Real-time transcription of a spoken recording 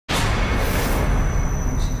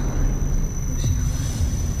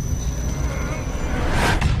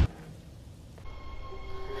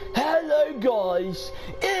guys,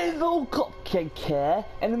 it's all Cupcake here,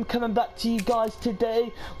 and I'm coming back to you guys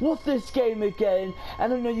today with this game again.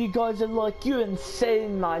 And I know you guys are like, you're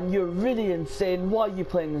insane, man, you're really insane, why are you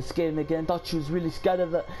playing this game again? Thought you was really scared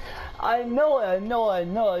of it. I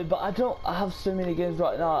know, but I have so many games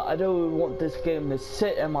right now. I don't want this game to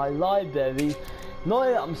sit in my library.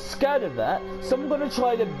 Knowing that I'm scared of it, so I'm gonna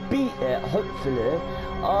try to beat it, hopefully.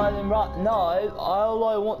 And right now, all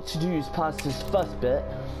I want to do is pass this first bit.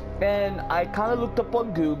 And I kind of looked up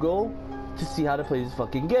on Google to see how to play this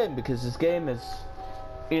fucking game, because this game is,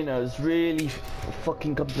 you know, it's really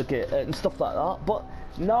fucking complicated and stuff like that. But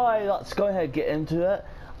now let's go ahead and get into it.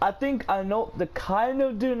 I think I know the kind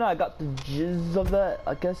of do now. I got the gist of it,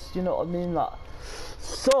 I guess, you know what I mean? Like,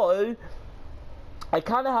 so I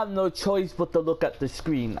kind of have no choice but to look at the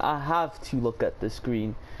screen. I have to look at the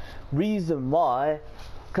screen. Reason why,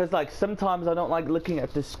 because like sometimes I don't like looking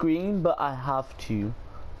at the screen, but I have to.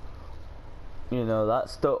 You know,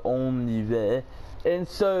 that's the only way. And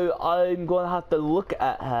so I'm gonna have to look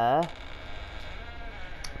at her.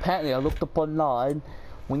 Apparently I looked up online.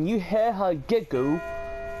 When you hear her giggle,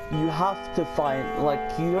 you have to find,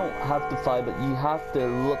 like, you don't have to find, but you have to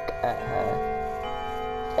look at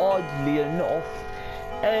her. Oddly enough.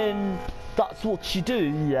 And that's what you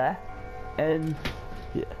do, yeah. And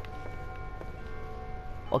yeah.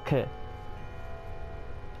 Okay.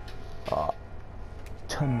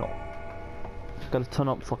 Turn up. Gotta turn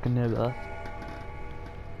up fucking near there.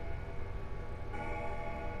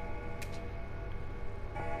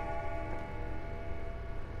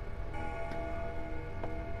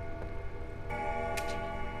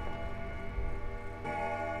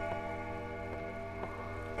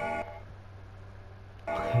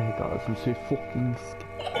 Okay guys, I'm so fucking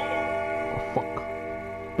scared. Oh fuck.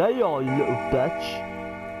 There you are, you little bitch.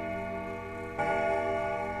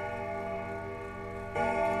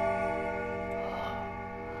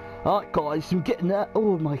 Alright guys, I'm getting that.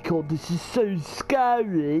 Oh my god, this is so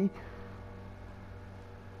scary.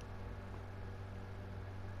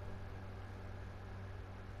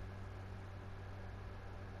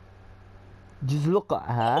 Just look at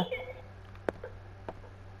her.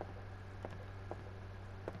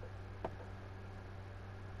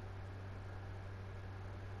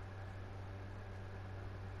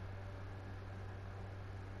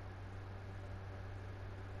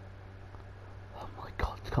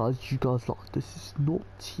 Guys, you guys like, this is not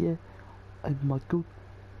here. Oh my god.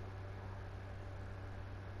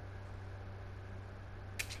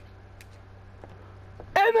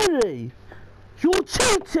 Emily! You're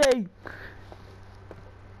cheating!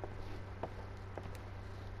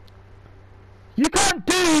 You can't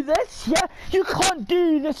do this, yeah? You can't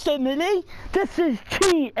do this, Emily! This is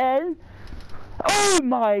cheating! Oh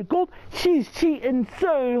my god, she's cheating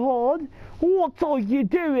so hard! What are you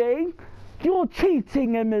doing? You're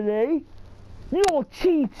cheating, Emily. You're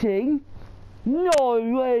cheating. No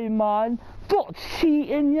way, man. That's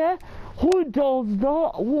cheating, yeah? Who does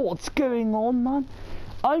that? What's going on, man?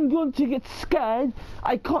 I'm going to get scared.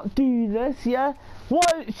 I can't do this, yeah? Why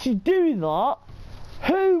would she do that?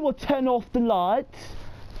 Who will turn off the lights?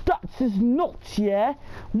 That's just nuts, yeah?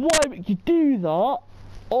 Why would you do that?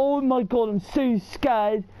 Oh my god, I'm so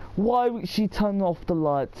scared. Why would she turn off the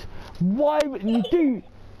lights? Why would you do...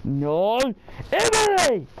 No!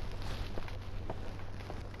 Emily!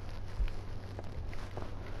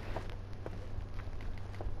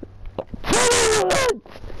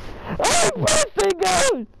 I'm pressing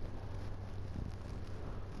out!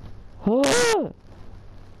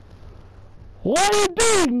 Why are you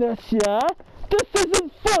doing this, yeah? This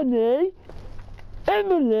isn't funny!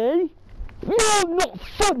 Emily! You're not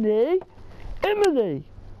funny! Emily!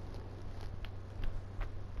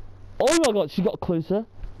 Oh my god, she got closer.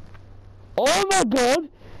 Oh my god!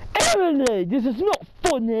 Emily! This is not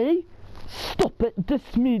funny! Stop it this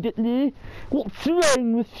immediately! What's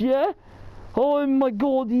wrong with you? Oh my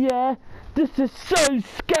god, yeah! This is so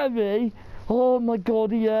scary! Oh my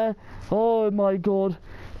god, yeah! Oh my god!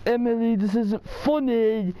 Emily, this isn't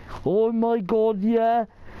funny! Oh my god, yeah!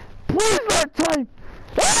 Please that time!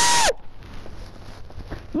 Ah!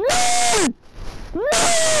 No! No!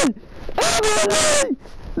 Emily!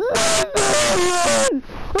 Leave me alone!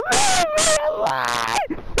 Leave me alone!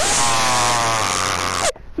 Ah!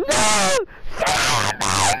 No!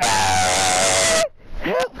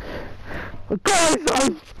 Help! Guys,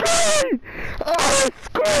 I'm screwed! I'm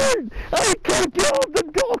screwed! I can't get out of the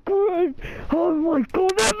dark room! Oh my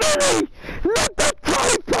god, Emily! Let the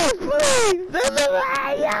time pass, please! Emily!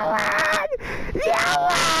 Yalan!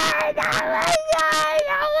 Yalan! Oh my god!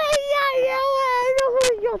 Oh my god! Yalan! Oh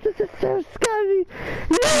my god, this is so scary!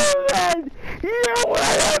 Yalan! You win,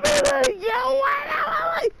 Emily! You win,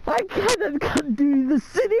 Emily! I can't do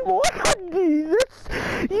this anymore. I can't do this.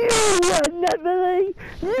 You win, Emily!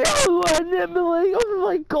 You win, Emily! Oh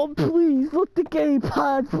my god, please, look the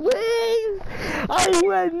gamepad, please! I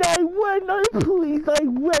win, please, I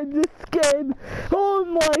win this game! Oh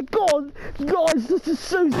my god! Guys, this is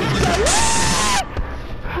so scary!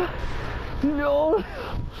 No!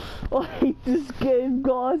 I hate this game,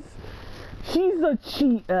 guys! She's a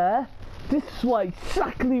cheater! This is why,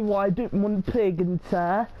 exactly why I don't want to play against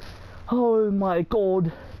her. Oh my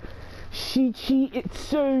god! She cheated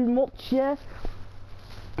so much, yeah?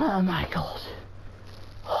 Oh my god!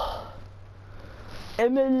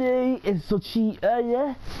 Emily is a cheater,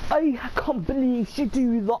 yeah? I can't believe she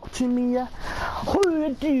do that to me, yeah?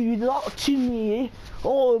 Who do that to me?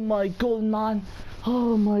 Oh my god, man.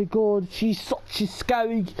 Oh my god, she's such a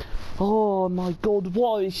scary. Oh my god,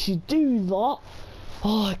 why did she do that?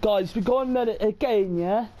 Oh guys, we're going at it again,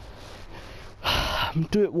 yeah? I'm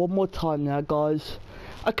do it one more time now, guys.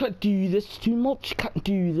 I can't do this too much, can't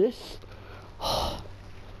do this.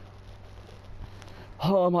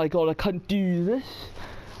 Oh my god, I can't do this.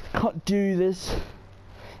 Can't do this.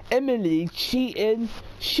 Emily cheating.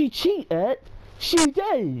 She cheated. She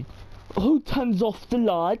did. Who turns off the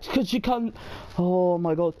lights? Because you can't. Oh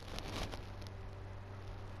my god.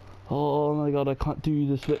 Oh my god, I can't do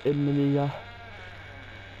this with Emily.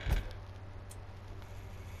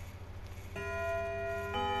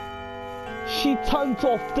 She turns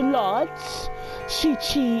off the lights. She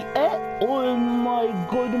cheated. Oh my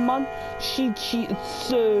god, man. She cheated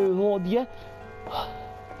so hard, yeah.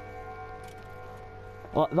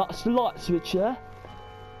 Right, that's the light switch, yeah.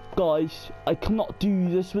 Guys, I cannot do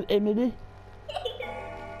this with Emily.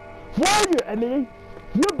 Why are you, Emily?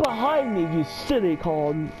 You're behind me, you silly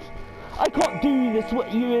cunt. I can't do this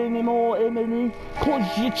with you anymore, Emily. Cause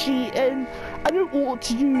you're cheating. I don't want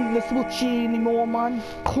to do this with you anymore, man.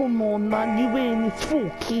 Come on, man. You win this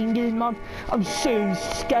fucking game, man. I'm so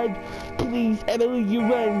scared. Please, Emily, you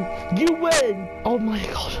win. You win. Oh my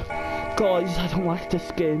god. Guys, I don't like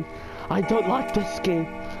this game. I don't like this game.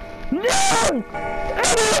 No!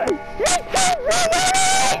 Emily! You can't do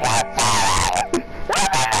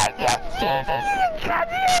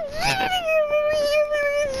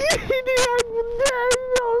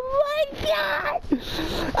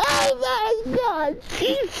Oh my god!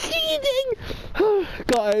 She's cheating!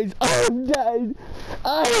 Guys, I'm dead!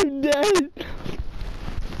 I'm dead!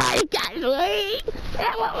 I can't wait!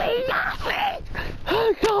 Emily, not wait!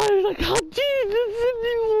 Oh guys, I can't do this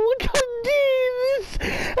anymore! I can't do this!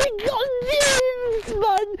 I can't do this,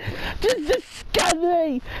 man! This is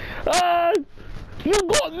scary! You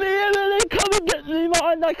got me, Emily! Come and get me,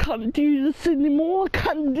 man! I can't do this anymore! I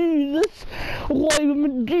can't do this! Why am I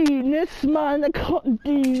doing this, man? I can't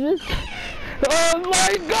do this! Oh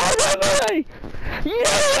my god, Emily! You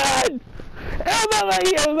win! Emily,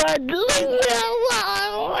 you win! Leave me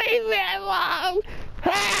alone! Leave me alone! I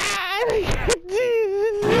can't do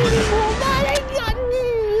this anymore, man! I can't do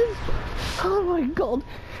this! Oh my god!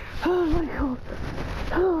 Oh my god!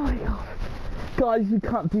 Oh my god! Guys, we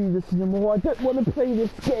can't do this anymore. I don't want to play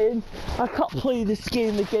this game. I can't play this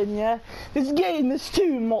game again, yeah? This game is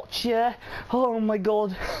too much, yeah? Oh my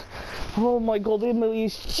god. Oh my god, Emily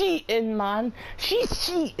is cheating, man. She's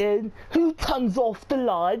cheating. Who turns off the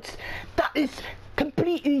lights? That is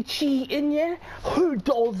completely cheating, yeah? Who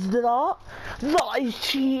does that? That is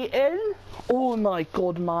cheating. Oh my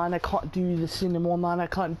god, man. I can't do this anymore, man. I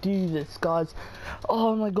can't do this, guys.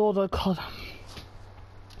 Oh my god, I can't.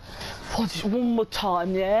 One more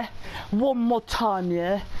time, yeah? One more time,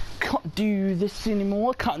 yeah? Can't do this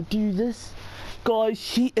anymore, can't do this. Guys,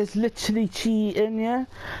 she is literally cheating, yeah?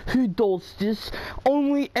 Who does this?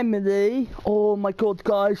 Only Emily. Oh my god,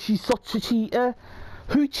 guys, she's such a cheater.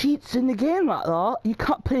 Who cheats in the game like that? You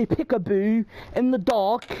can't play peekaboo in the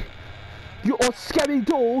dark. You're a scary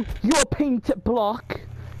doll, you're painted black.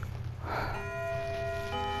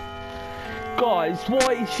 Guys,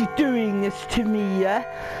 why is she doing this to me, yeah?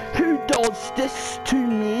 Who does this to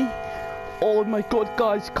me? Oh my god,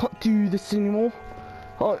 guys, can't do this anymore.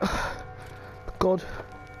 Oh, god.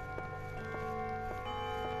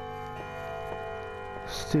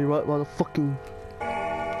 Stay right by the fucking...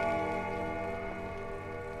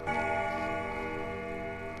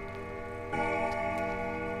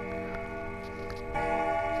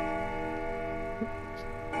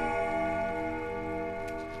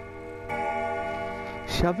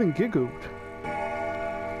 She haven't giggled.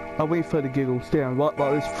 I'll wait for the giggles. Stand right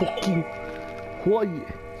by this fucking quiet.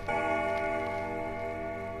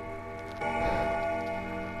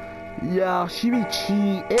 Yeah, she be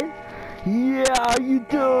cheating. Yeah, you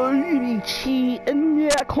do. You be cheating.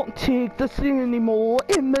 Yeah, I can't take this anymore.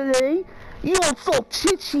 Emily, you're such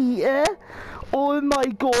a cheater. Oh my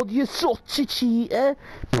god, you're such a cheater.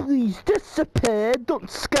 Please disappear. Don't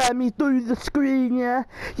scare me through the screen, yeah?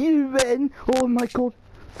 You win. Oh my god.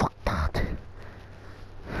 Fuck that.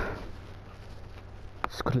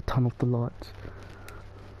 Just gotta turn off the lights.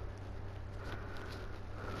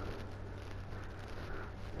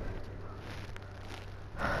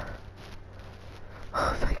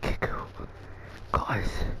 Oh, thank you, cool. Guys,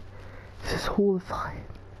 this is horrifying.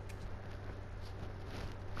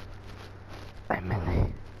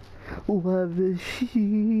 Emily, where is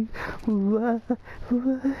she? Where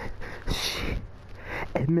is she?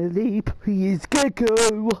 Emily, please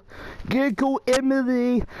giggle. Giggle,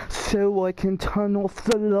 Emily, so I can turn off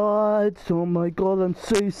the lights. Oh my god, I'm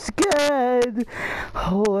so scared.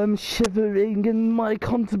 Oh, I'm shivering in my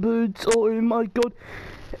cunt boots. Oh my god.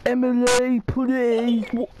 Emily, please.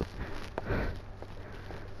 What?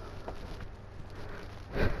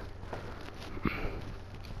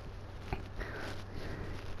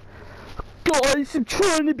 Guys, I'm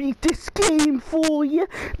trying to beat this game for you,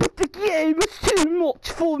 but the game is too much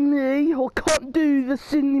for me. I can't do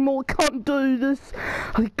this anymore. I can't do this.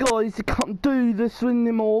 Hey guys, I can't do this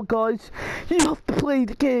anymore, guys. You have to play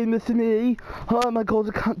the game with me. Oh my god,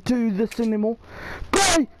 I can't do this anymore.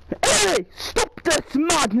 Guys, hey, stop this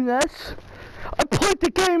madness. I played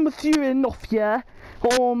the game with you enough, yeah?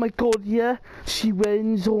 Oh my god, yeah? She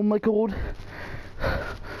wins, oh my god.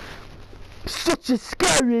 Such a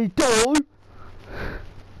scary doll.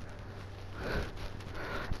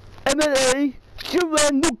 Emily, you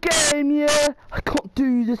win the game, yeah? I can't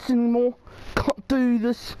do this anymore. Can't do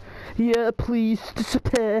this. Yeah, please,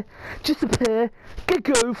 disappear. Disappear. Get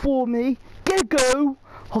go for me. Get go.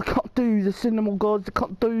 I can't do this anymore, guys. I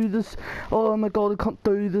can't do this. Oh my god, I can't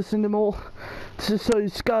do this anymore. This is so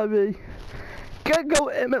scary. Get go,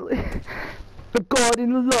 Emily. The guard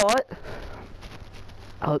in the light.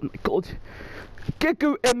 Oh my god. Get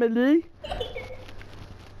go, Emily.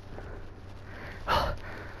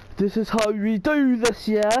 This is how we do this,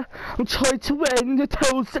 yeah? I'm trying to win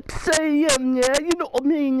until 6 AM, yeah? You know what I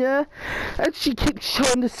mean, yeah? And she keeps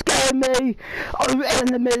trying to scare me. Oh,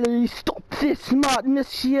 Emily, stop this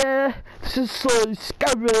madness, yeah? This is so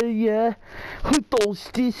scary, yeah? Who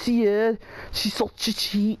does this, yeah? She's such a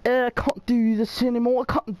cheater. I can't do this anymore.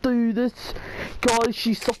 I can't do this. Guys,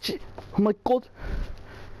 she's such a... Oh my god.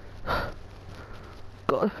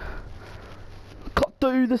 God. Can't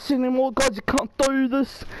do this anymore, guys. I can't do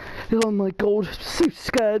this. Oh my god, I'm so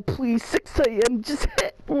scared. Please, 6 AM, just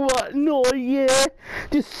hit right now, yeah.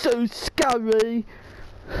 Just so scary.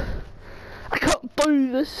 I can't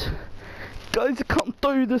do this, guys. I can't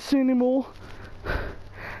do this anymore.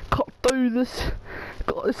 Can't do this,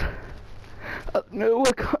 guys. No,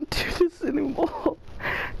 I can't do this anymore.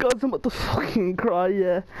 Guys, I'm about to fucking cry,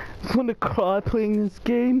 yeah. I'm gonna cry playing this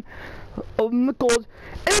game. Oh my god.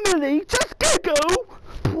 Emily, just giggle!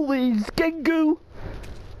 Please, giggle!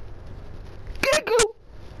 Giggle!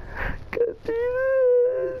 I can't do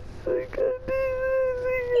this! I can't do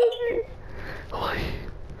this! Why?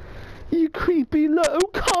 You creepy little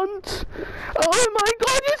cunt! Oh my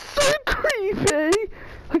god, you're so creepy!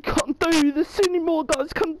 I can't do this anymore, guys.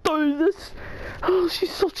 I can't do this. Oh,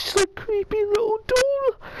 she's such a creepy little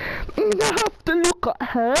doll. I have to look at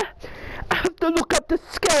her. I have to look at the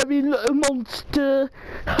scary little monster.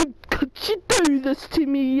 How could she do this to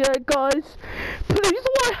me, yeah, guys? Please,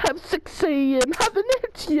 why have 6 AM? Haven't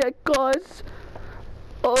it yet, guys?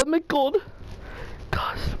 Oh my god.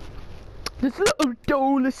 Guys, this little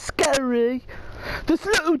doll is scary. This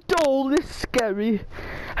little doll is scary.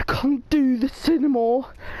 I can't do this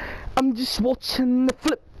anymore. I'm just watching the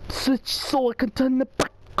flip switch so I can turn it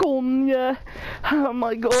back on, yeah. Oh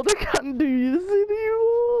my god, I can't do this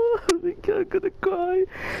anymore. I think I'm gonna cry.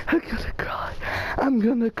 I'm gonna cry. I'm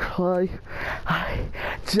gonna cry. I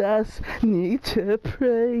just need to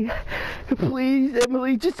pray. Please,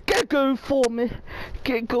 Emily, just giggle for me.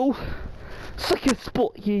 Giggle. So I can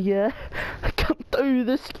spot you, yeah. I can't do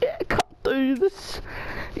this, yeah. I can't do this.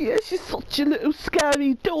 Yeah, she's such a little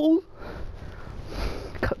scary doll.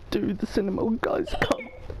 I can't do this anymore, guys. I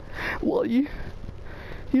can't. What are you?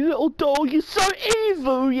 You little doll, you're so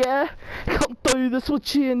evil, yeah? Can't do this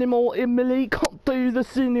with you anymore, Emily. Can't do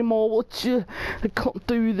this anymore with you. I can't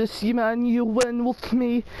do this, you man. You win with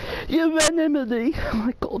me. You win, Emily. Oh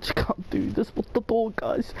my god, you can't do this with the doll,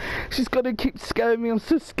 guys. She's gonna keep scaring me. I'm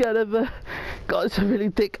so scared of her. Guys, I really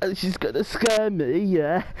think she's gonna scare me,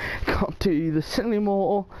 yeah? Can't do this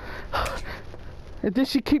anymore. And then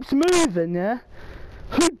she keeps moving, yeah?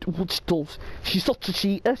 Which does? She's such a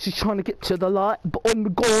cheater. She's trying to get to the light, but on the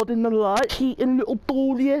guard in the light. Cheating little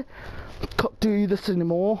doll, yeah. Can't do this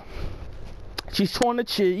anymore. She's trying to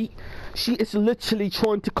cheat. She is literally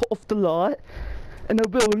trying to cut off the light, and I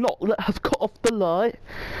will not let her cut off the light.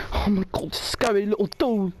 Oh my god, scary little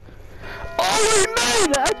doll. Oh, we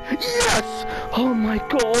made it! Yes! Oh my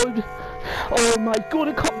god. Oh my god,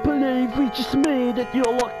 I can't believe we just made it.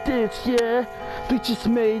 You're like this, yeah. We just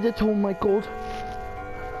made it. Oh my god.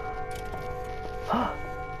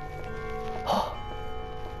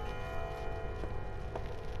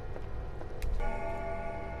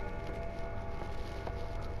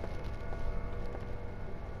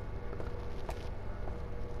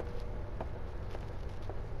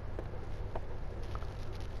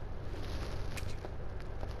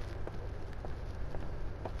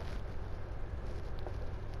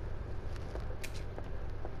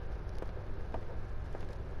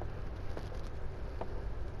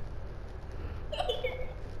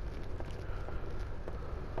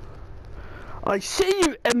 I see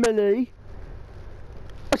you, Emily.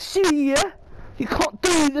 I see you. You can't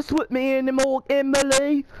do this with me anymore,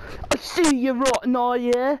 Emily. I see you right now,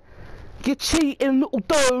 yeah. You're cheating, little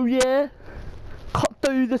doll, yeah. Can't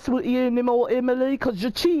do this with you anymore, Emily, because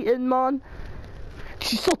you're cheating, man.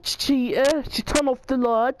 She's such a cheater. She turned off the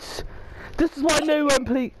lights. This is why no one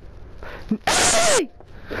please. Emily!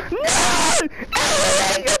 No!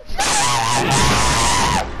 Emily!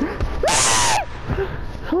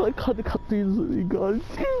 Oh, I can't do this with you guys.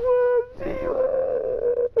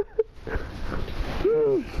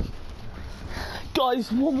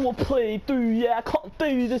 Guys, one more play through, yeah. I can't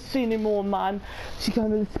do this anymore, man. She's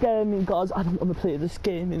gonna scare me, guys. I don't want to play this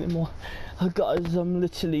game anymore. Guys, I'm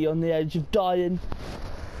literally on the edge of dying.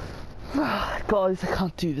 Guys, I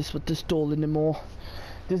can't do this with this doll anymore.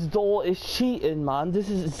 This doll is cheating, man. This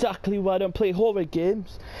is exactly why I don't play horror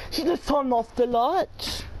games. She just turned off the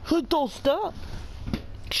lights. Who does that?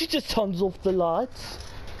 She just turns off the lights.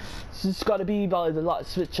 She's got to be by the light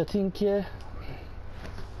switch, I think, yeah.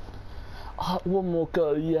 One more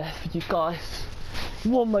go, yeah, for you guys.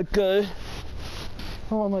 One more go.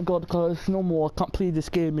 Oh my god, guys, no more. I can't play this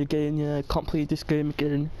game again, yeah. I can't play this game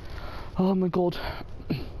again. Oh my god.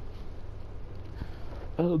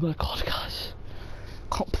 Oh my god, guys.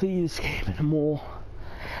 I can't play this game anymore.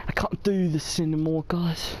 I can't do this anymore,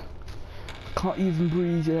 guys. I can't even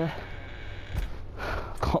breathe, yeah.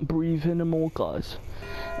 Can't breathe anymore, guys.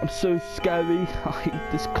 I'm so scary. I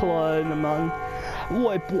hate this clone, man.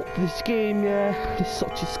 Why I bought this game, yeah. It's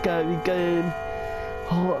such a scary game.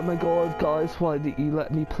 Oh my god, guys, why did you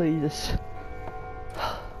let me play this?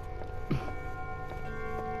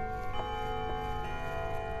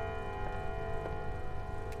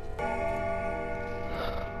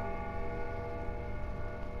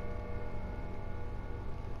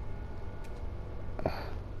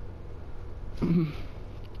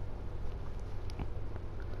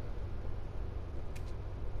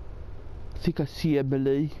 I think I see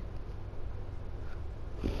Emily.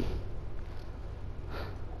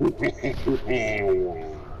 I can't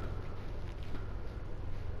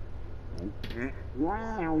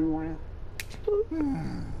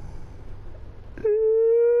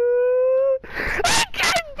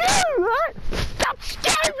do it! Stop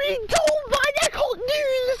scaring doll, man! I can't do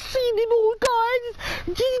this anymore, guys!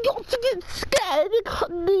 You got to get scared. I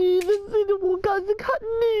can't do this anymore, guys. I can't do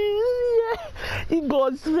this, yeah. You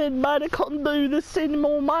guys said, man, I can't do this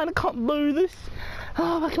anymore, man. I can't do this.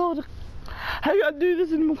 Oh my god. How can I do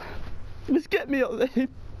this anymore? Just get me out there.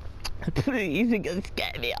 Please, you're gonna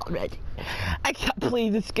scare me already. I can't play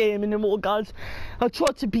this game anymore, guys. I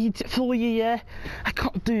tried to beat it for you, yeah. I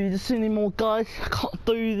can't do this anymore, guys. I can't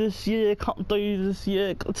do this, yeah. I can't do this,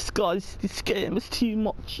 yeah. Guys, this game is too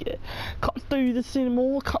much, yeah. Can't do this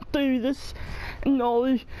anymore. I can't do this.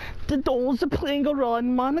 No, the dolls are playing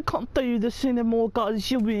around, man. I can't do this anymore, guys.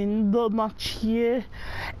 You win the match, yeah.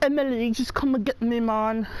 Emily, just come and get me,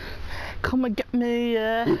 man. Come and get me,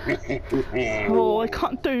 yeah. Oh, I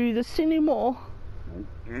can't do this anymore.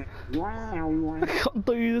 I can't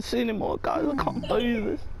do this anymore, guys. I can't do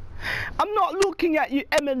this. I'm not looking at you,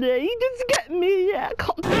 Emily. Just get me, yeah. I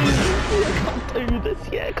can't do this, yeah. I can't do this,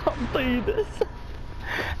 yeah. I can't do this.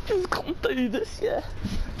 Just can't do this, yeah.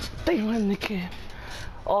 They win the game.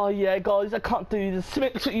 Oh yeah, guys, I can't do this.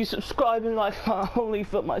 Make sure you subscribe and like only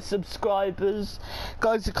for my subscribers.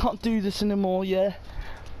 Guys, I can't do this anymore, yeah.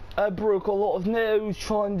 I broke a lot of nails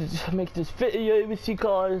trying to make this video with you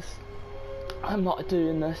guys. I'm not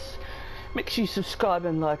doing this. Make sure you subscribe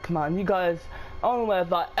and like, man. You guys, I don't know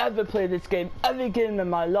if I ever play this game, every game in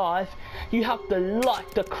my life, you have to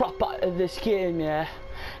like the crap out of this game, yeah.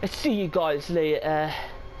 I'll see you guys later.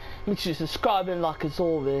 Make sure you subscribe and like as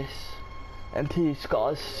always. And please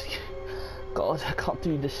guys, God, I can't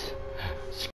do this.